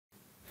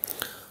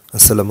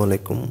আসসালামু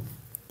আলাইকুম।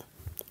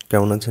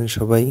 কেমন আছেন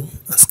সবাই?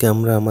 আজকে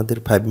আমরা আমাদের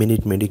 5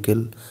 মিনিট মেডিকেল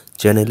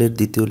চ্যানেলের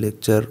দ্বিতীয়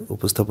লেকচার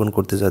উপস্থাপন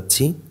করতে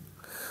যাচ্ছি।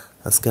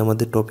 আজকে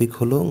আমাদের টপিক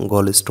হলো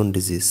গলস্টোন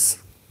ডিজিজ।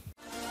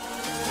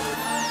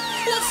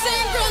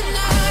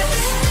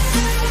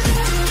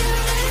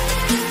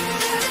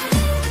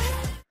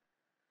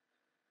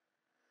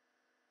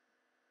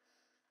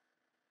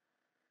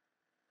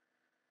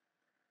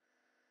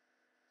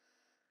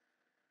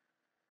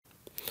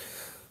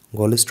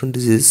 গলস্টোন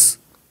ডিজিজ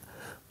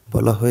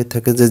বলা হয়ে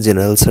থাকে যে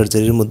জেনারেল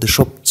সার্জারির মধ্যে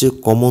সবচেয়ে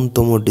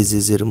কমনতম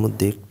ডিজিজের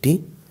মধ্যে একটি।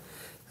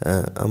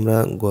 আমরা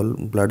গল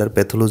ব্লাডার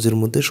প্যাথোলজির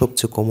মধ্যে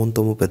সবচেয়ে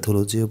কমনতম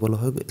প্যাথোলজি বলা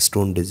হয়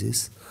স্টোন ডিজিজ।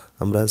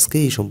 আমরা আজকে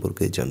এই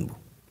সম্পর্কেই জানব।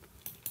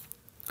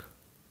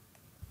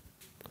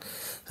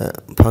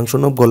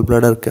 ফাংশন অফ গল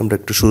ব্লাডারকে আমরা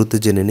একটু শুরুতে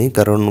জেনে নিই,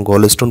 কারণ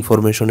গলস্টোন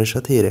ফরমেশনের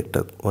সাথে এর একটা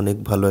অনেক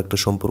ভালো একটা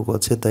সম্পর্ক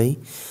আছে। তাই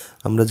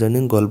আমরা জানি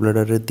গল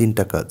ব্লাডারের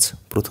 3টা কাজ।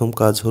 প্রথম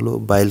কাজ হলো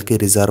বাইলকে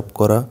রিজার্ভ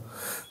করা,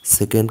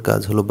 সেকেন্ড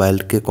কাজ হলো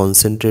বাইলকে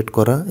কনসেন্ট্রেট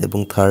করা, এবং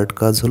থার্ড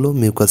কাজ হলো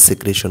মিউকাস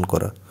সিক্রেশন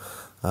করা।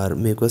 আর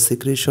মিউকাস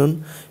সিক্রেশন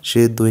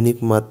সে দৈনিক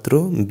মাত্র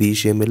 20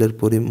 ml এর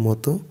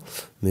মতো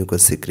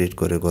মিউকাস সিক্রেট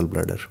করে গল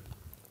ব্লাডার।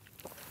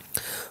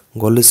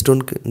 গলস্টোন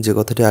যে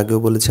কথাটি আগেও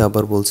বলেছি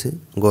আবার বলছি,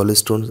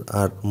 gallstone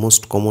R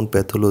most common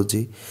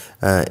pathology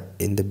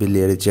in the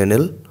biliary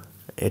channel.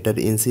 এটার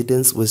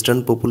ইনসিডেন্স ওয়েস্টার্ন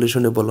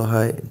পপুলেশনে বলা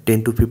হয় 10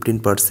 to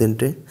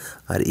 15%,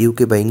 আর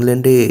ইউকে বা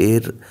ইংল্যান্ডে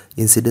এর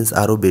ইনসিডেন্স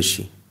আরও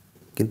বেশি,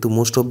 কিন্তু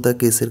মোস্ট অফ দ্য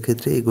কেসের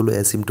ক্ষেত্রে এগুলো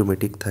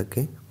অ্যাসিমটোমেটিক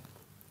থাকে।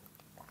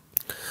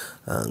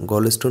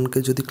 গলস্টোনকে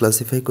যদি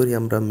ক্লাসিফাই করি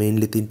আমরা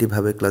মেইনলি 3টি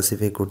ভাবে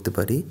ক্লাসিফাই করতে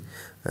পারি: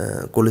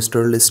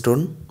 কোলেস্টেরল স্টোন,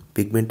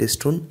 পিগমেন্ট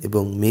স্টোন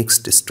এবং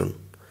মিক্সড স্টোন।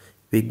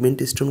 পিগমেন্ট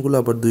স্টোনগুলো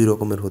আবার 2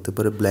 রকমের হতে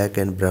পারে, ব্ল্যাক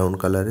অ্যান্ড ব্রাউন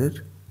কালারের।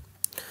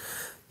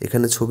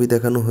 এখানে ছবি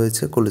দেখানো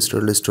হয়েছে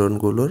কোলেস্টেরল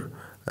স্টোনগুলোর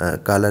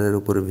কালারের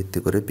উপরে ভিত্তি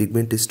করে।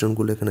 পিগমেন্ট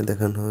স্টোনগুলো এখানে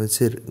দেখানো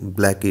হয়েছে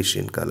blackish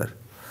in colour.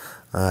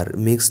 R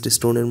mixed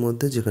স্টোনের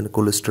মধ্যে যেখানে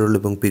কোলেস্টেরল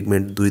এবং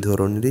পিগমেন্ট 2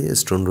 ধরনেরই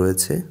স্টোন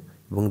রয়েছে,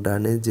 এবং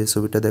ডানে যে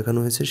ছবিটা দেখানো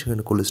হয়েছে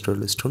সেখানে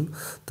কোলেস্টেরল স্টোন,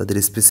 তাদের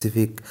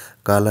স্পেসিফিক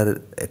কালার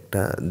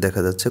একটা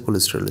দেখা যাচ্ছে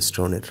কোলেস্টেরল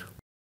স্টোনের।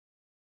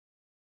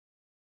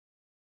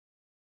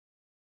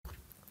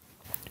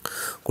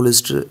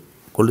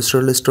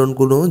 কোলেস্টেরল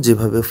স্টোনগুলো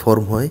যেভাবে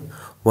ফর্ম হয়,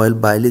 while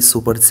bile is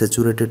super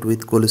saturated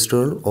with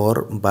cholesterol or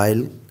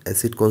bile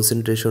acid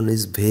concentration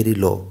is very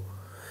low,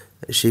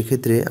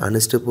 সেক্ষেত্রে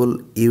আনস্টেবল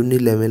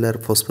ইউনিল্যামেলার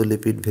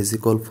ফসফোলিপিড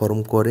ভেসিকল ফর্ম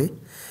করে,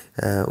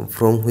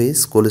 from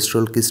which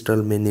cholesterol crystal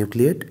may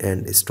nucleate and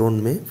stone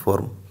may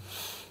form.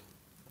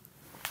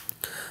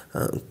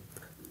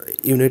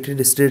 United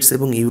states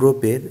এবং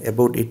ইউরোপের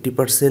about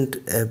 80%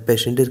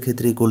 পেশেন্টের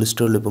ক্ষেত্রেই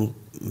cholesterol এবং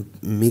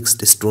mixed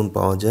stone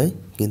পাওয়া যায়,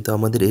 কিন্তু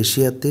আমাদের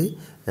এশিয়াতে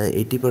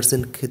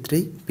 80%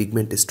 ক্ষেত্রেই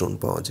পিগমেন্ট স্টোন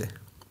পাওয়া যায়।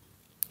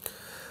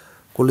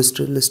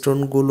 কোলেস্টেরল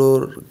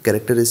স্টোনগুলোর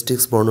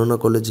ক্যারেক্টারিস্টিক্স বর্ণনা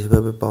করলে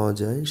যেভাবে পাওয়া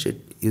যায়, সে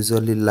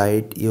usually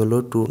light yellow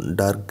two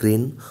dark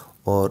green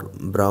or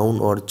brown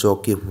or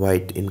chalky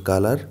white in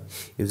color,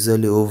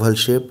 usually oval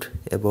shaped,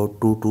 about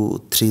 2 to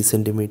 3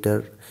 centimeter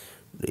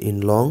in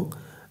long,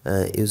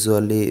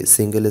 usually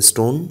single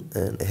stone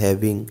and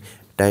having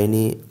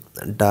tiny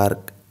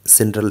dark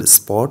central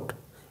spot,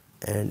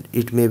 and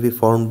it may be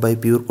formed by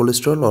pure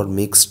cholesterol or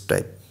mixed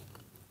type.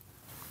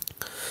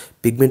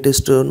 Pigment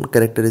stone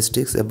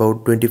characteristics: about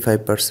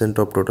 25%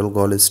 of total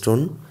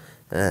gallstone,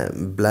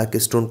 black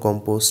stone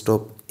composed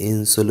of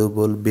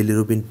insoluble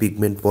bilirubin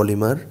pigment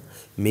polymer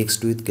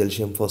mixed with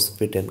calcium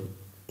phosphate and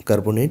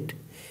carbonate.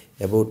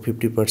 About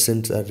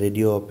 50% are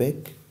radio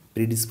opaque.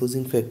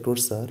 Predisposing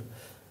factors are,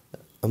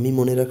 আমি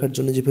মনে রাখার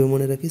জন্য যেভাবে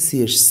মনে রাখি,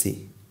 CSC,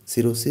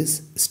 cirrhosis,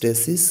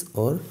 stasis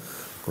or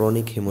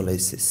chronic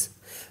haemolysis.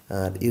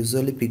 R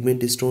usually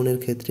pigment স্টোনের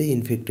ক্ষেত্রে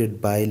infected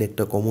বাইল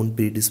একটা কমন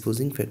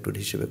প্রিডিসপোজিং ফ্যাক্টর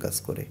হিসেবে কাজ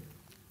করে।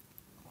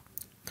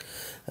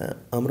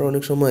 আমরা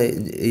অনেক সময়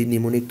এই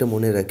নিমোনিকটা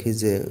মনে রাখি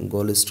যে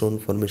গলস্টোন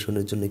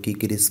ফরমেশনের জন্য কী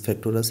কী রিস্ক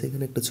ফ্যাক্টর আছে,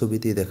 এখানে একটা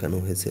ছবিতেই দেখানো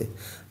হয়েছে।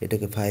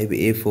 এটাকে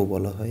 5FO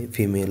বলা হয়: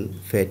 female,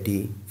 fatty,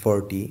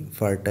 40,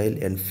 fertile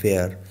and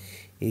fair.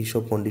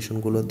 এইসব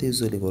কন্ডিশনগুলোতে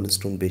ইউজুয়ালি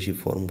গলস্টোন বেশি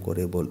ফর্ম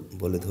করে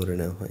বলে ধরে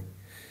নেওয়া হয়।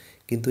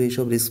 কিন্তু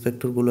এইসব রিস্ক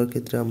ফ্যাক্টরগুলোর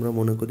ক্ষেত্রে আমরা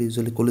মনে করি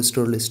ইউজুয়ালি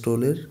কোলেস্টেরল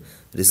স্টোনের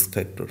রিস্ক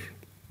ফ্যাক্টর।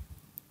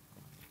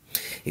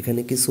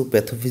 এখানে কিছু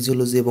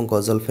প্যাথোফিজিওলজি এবং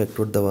কজাল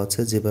ফ্যাক্টর দেওয়া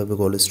আছে যেভাবে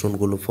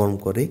গলস্টোনগুলো ফর্ম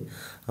করে।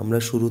 আমরা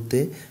শুরুতে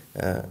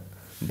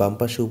বাম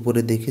পাশে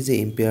উপরে দেখি যে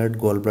ইম্পেয়ার্ড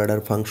গল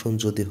ব্লাডার ফাংশন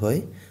যদি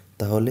হয়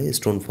তাহলে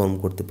স্টোন ফর্ম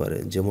করতে পারে,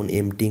 যেমন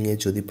এমটিংয়ে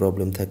যদি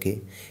প্রবলেম থাকে,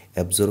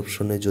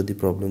 অ্যাবজর্পশনে যদি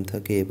প্রবলেম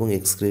থাকে, এবং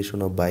এক্সক্রিশন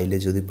অফ বাইলে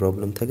যদি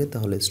প্রবলেম থাকে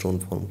তাহলে স্টোন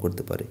ফর্ম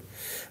করতে পারে।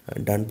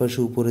 ডান পাশে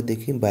উপরে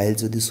দেখি বাইল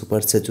যদি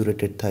সুপার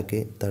স্যাচুরেটেড থাকে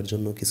তার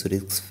জন্য কিছু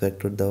রিস্ক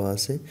ফ্যাক্টর দেওয়া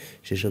আছে,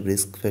 সেসব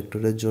রিস্ক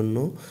ফ্যাক্টরের জন্য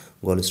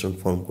গলস্টোন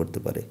ফর্ম করতে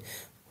পারে।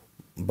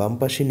 বাম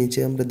পাশে নিচে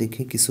আমরা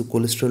দেখি কিছু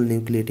কোলেস্টেরল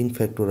নিউক্লিয়েটিং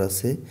ফ্যাক্টর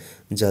আছে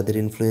যাদের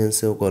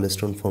ইনফ্লুয়েন্সেও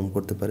গলস্টোন ফর্ম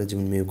করতে পারে,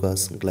 যেমন মিউকাস,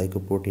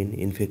 গ্লাইকোপ্রোটিন,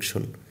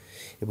 ইনফেকশন।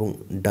 এবং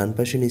ডান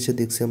পাশে নিচে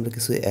দেখছি আমরা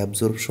কিছু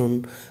অ্যাবজর্পশন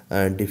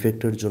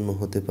ডিফেক্টের জন্য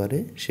হতে পারে,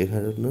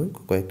 সেখানে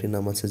কয়েকটি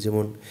নাম আছে,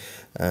 যেমন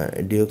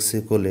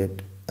deoxycholate,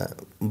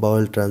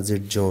 bowel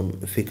transit zone,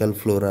 fecal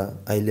flora,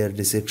 ileal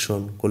dissection,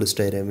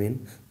 cholestyramine.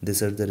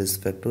 These are the risk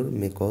factor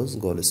may cause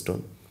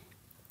gallstone.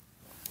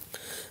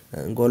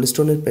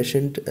 গলস্টোনের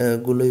patient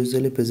গুলো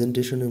ইউজুয়ালি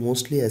প্রেজেন্টেশনে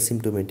মোস্টলি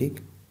অ্যাসিমটোমেটিক,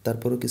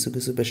 তারপরও কিছু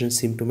কিছু পেশেন্ট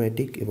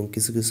সিমটোম্যাটিক এবং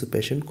কিছু কিছু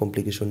পেশেন্ট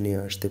কমপ্লিকেশন নিয়ে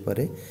আসতে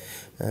পারে।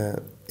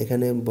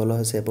 এখানে বলা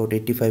হয়েছে about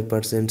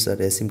 85% R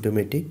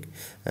asymptomatic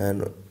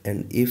and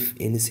if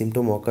any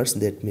symptom occurs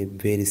that may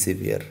very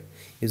severe.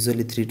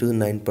 Usually 3 to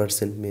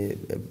 9% may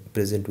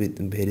present with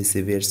very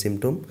severe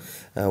symptom.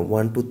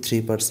 1 to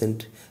 3%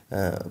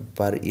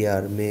 per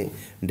year may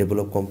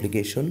develop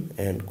complication,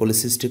 and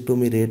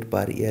cholecystectomy rate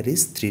per year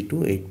is 3 to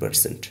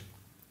 8%.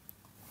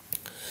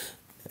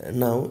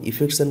 Now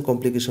effects and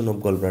complication of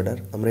gall bladder,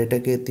 আমরা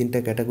এটাকে তিনটা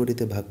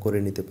ক্যাটাগরিতে ভাগ করে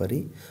নিতে পারি।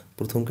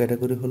 প্রথম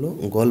category হলো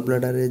গল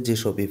ব্লাডারে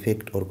যেসব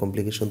ইফেক্ট ওর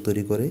কমপ্লিকেশন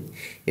তৈরি করে,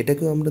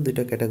 এটাকেও আমরা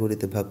দুইটা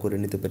ক্যাটাগরিতে ভাগ করে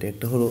নিতে পারি।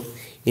 একটা হলো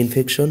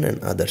ইনফেকশন অ্যান্ড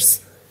আদার্স।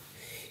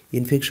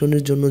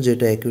 ইনফেকশনের জন্য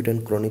যেটা acute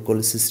and chronic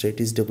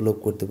cholecystitis develop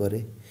করতে পারে,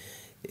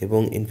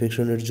 এবং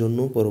ইনফেকশনের জন্য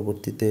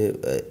পরবর্তীতে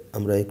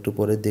আমরা একটু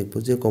পরে দেখব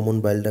যে কমন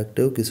বাইল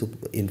ডাক্টেও কিছু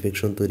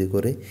ইনফেকশন তৈরি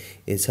করে।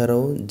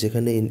 এছাড়াও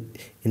যেখানে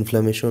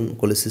ইনফ্লামেশন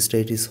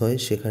কোলেসিস্টাইটিস হয়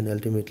সেখানে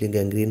আলটিমেটলি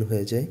গ্যাংগ্রিন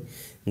হয়ে যায়,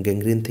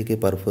 গ্যাংগ্রিন থেকে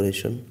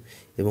পারফোরেশন,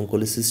 এবং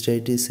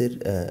কোলেসিস্টাইটিসের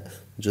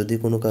যদি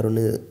কোনো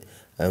কারণে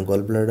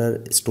গল ব্লাডার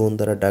স্টোন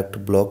দ্বারা ডাক্ট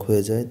ব্লক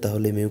হয়ে যায়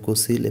তাহলে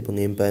মিউকোসিল এবং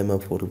এম্পাইমা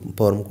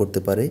ফর্ম করতে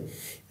পারে,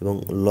 এবং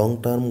লং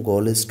টার্ম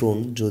গল স্টোন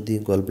যদি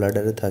গল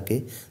ব্লাডারে থাকে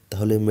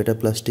তাহলে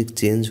মেটাপ্লাস্টিক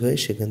চেঞ্জ হয়ে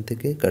সেখান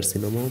থেকে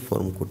কার্সিনোমাও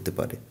ফর্ম করতে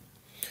পারে।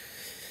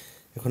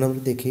 এখন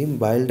আমরা দেখি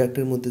বাইল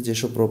ডাক্টের মধ্যে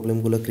যেসব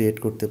প্রবলেমগুলো ক্রিয়েট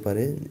করতে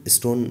পারে।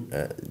 স্টোন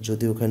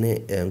যদি ওখানে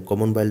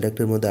কমন বাইল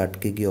ডাক্টের মধ্যে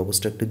আটকে গিয়ে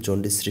অবস্ট্রাকটিভ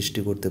জন্ডিস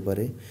সৃষ্টি করতে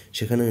পারে,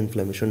 সেখানেও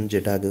ইনফ্লামেশন,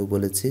 যেটা আগেও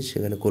বলেছি,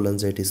 সেখানে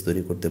কোলানজাইটিস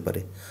তৈরি করতে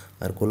পারে।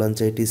 আর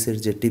কোলানজাইটিসের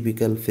যে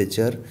টিপিক্যাল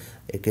ফিচার,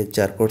 একে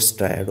চারকোটস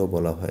ট্রায়াডও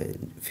বলা হয়,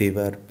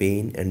 ফিভার,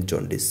 পেইন অ্যান্ড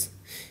জন্ডিস।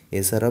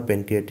 এছাড়া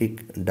প্যানক্রিয়াটিক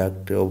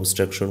ডাক্টে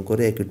অবস্ট্রাকশন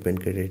করে অ্যাকিউট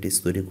প্যানক্রিয়াটাইটিস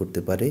তৈরি করতে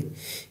পারে,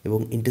 এবং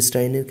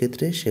ইন্টেস্টাইনের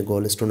ক্ষেত্রে সে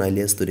গলস্টোন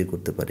আইলিয়াস তৈরি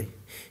করতে পারে।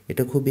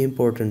 এটা খুবই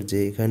ইম্পর্ট্যান্ট যে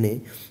এখানে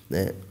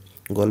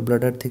গল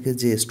ব্লাডার থেকে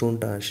যে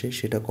স্টোনটা আসে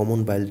সেটা কমন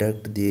বাইল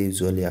ডাক্ট দিয়ে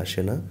ইউজুয়ালি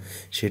আসে না,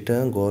 সেটা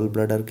গল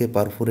ব্লাডারকে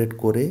পারফোরেট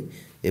করে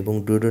এবং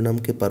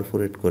ডিওডোনামকে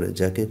পারফোরেট করে,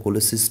 যাকে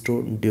কোলেসিস্টো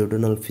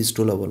ডিওডোনাল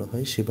ফিস্টুলা বলা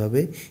হয়,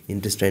 সেভাবে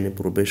ইন্টেস্টাইনে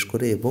প্রবেশ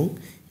করে এবং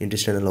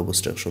ইন্টেস্টাইনাল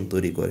অবস্ট্রাকশন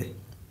তৈরি করে।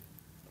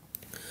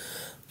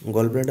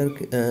 গল ব্লাডার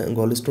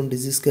গলস্টোন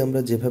ডিজিজকে আমরা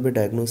যেভাবে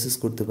ডায়াগনোসিস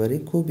করতে পারি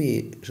খুবই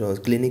সহজ।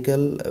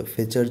 ক্লিনিক্যাল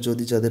ফিচার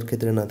যদি যাদের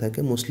ক্ষেত্রে না থাকে,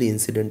 মোস্টলি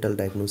ইনসিডেন্টাল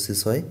ডায়াগনোসিস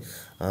হয়।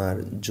 আর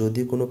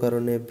যদি কোনো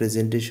কারণে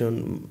প্রেজেন্টেশন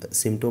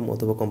সিমটম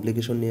অথবা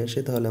কমপ্লিকেশন নিয়ে আসে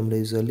তাহলে আমরা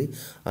usually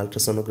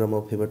ultrasonogram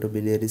of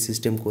hepatobiliary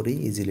system করেই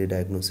ইজিলি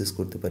ডায়াগনোসিস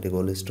করতে পারি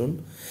গলস্টোন।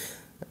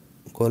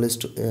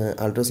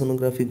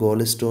 আলট্রাসোনোগ্রাফি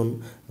গলস্টোন,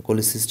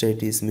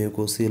 কোলেসিস্টাইটিস,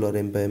 মিউকোসিল আর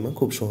এম্পাইমা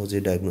খুব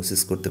সহজেই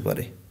ডায়াগনোসিস করতে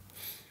পারে।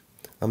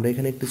 আমরা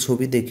এখানে একটি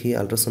ছবি দেখি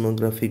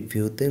আলট্রাসোনোগ্রাফিক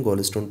ভিউতে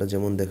গলস্টোনটা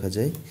যেমন দেখা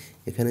যায়।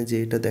 এখানে যে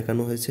এটা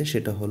দেখানো হয়েছে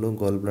সেটা হলো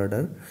গল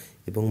ব্লাডার,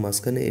 এবং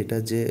মাঝখানে এটা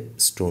যে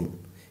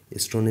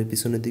স্টোনের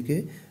পিছনের দিকে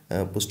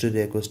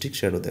পোস্টেরিয়র অ্যাকোস্টিক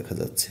শ্যাডো দেখা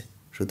যাচ্ছে।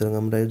 সুতরাং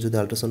আমরা যদি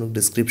আলট্রাসোনিক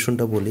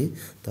ডেসক্রিপশনটা বলি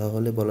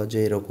তাহলে বলা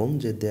যায় এরকম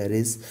যে there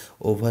is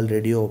oval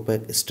radio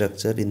ওপ্যাক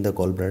structure in the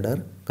gall bladder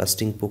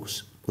casting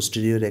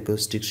posterior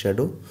acoustic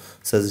shadow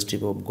suggestive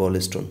of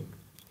gallstone.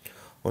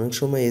 অনেক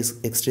সময়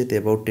এক্সরেতে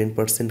অ্যাবাউট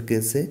 10%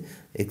 কেসে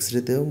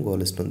এক্সরেতেও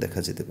গলস্টোন দেখা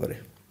যেতে পারে।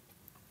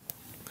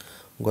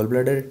 গল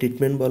ব্লাডারের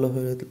ট্রিটমেন্ট বলা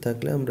হয়ে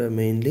থাকলে আমরা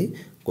মেইনলি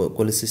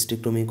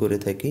কোলেসিস্টেক্টমি করে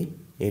থাকি।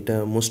 এটা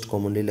মোস্ট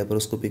কমনলি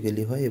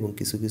ল্যাপারোস্কোপিক্যালি হয়, এবং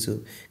কিছু কিছু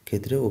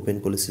ক্ষেত্রে ওপেন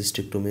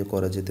কোলেসিস্টেক্টমি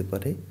করা যেতে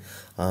পারে।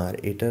 আর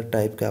এটার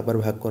টাইপকে আবার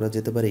ভাগ করা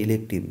যেতে পারে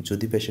ইলেকটিভ।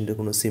 যদি পেশেন্টের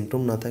কোনো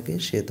সিমটম না থাকে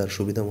সে তার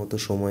সুবিধা মতো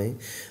সময়ে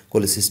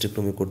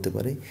কোলেসিস্টেক্টমি করতে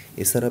পারে।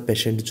 এছাড়া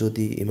পেশেন্ট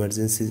যদি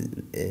ইমার্জেন্সি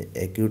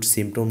অ্যাকিউট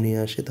সিমটম নিয়ে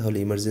আসে তাহলে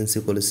ইমার্জেন্সি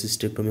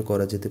কোলেসিস্টেক্টমি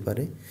করা যেতে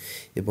পারে,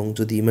 এবং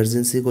যদি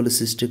ইমার্জেন্সি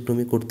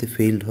কোলেসিস্টেক্টমি করতে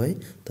ফেইলড হয়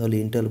তাহলে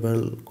ইন্টারভাল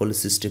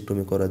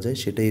কোলেসিস্টেক্টমি করা যায়।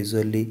 সেটা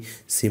ইউজুয়ালি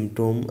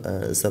সিমটম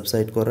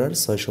সাবসাইড করার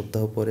 6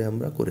 সপ্তাহ পরে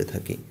আমরা করে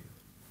থাকি।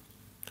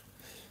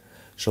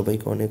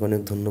 সবাইকে অনেক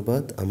অনেক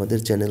ধন্যবাদ। আমাদের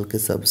চ্যানেলকে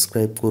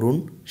সাবস্ক্রাইব করুন,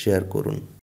 শেয়ার করুন।